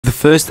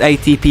first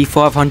ATP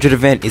 500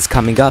 event is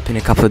coming up in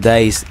a couple of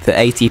days, the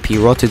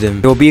ATP Rotterdam.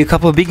 There will be a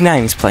couple of big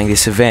names playing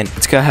this event.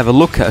 Let's go have a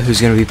look at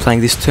who's going to be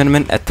playing this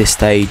tournament at this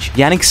stage.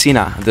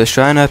 Jannik, the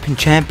Australian Open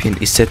champion,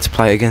 is set to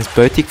play against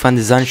Botic van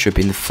der Zandschulp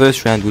in the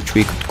first round, which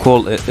we could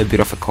call a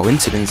bit of a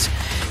coincidence,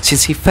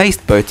 since he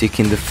faced Botic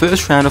in the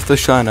first round of the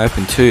Australian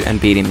Open too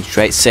and beat him in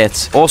straight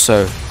sets.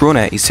 Also,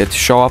 Brunner is set to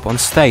show up on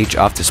stage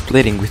after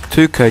splitting with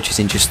two coaches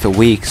in just a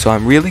week, so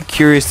I'm really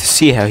curious to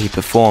see how he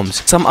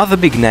performs. Some other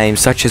big names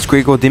such as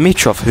Grigor Dimitrov,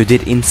 who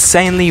did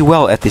insanely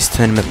well at this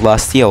tournament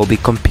last year, will be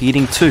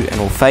competing too and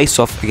will face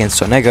off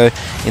against Sonego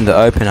in the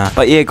opener.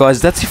 But yeah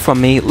guys, that's it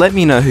from me. Let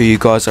me know who you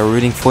guys are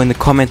rooting for in the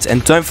comments,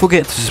 and don't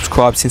forget to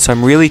subscribe since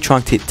I'm really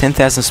trying to hit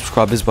 10,000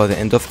 subscribers by the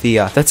end of the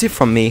year. That's it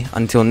from me.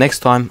 Until next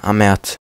time, I'm out.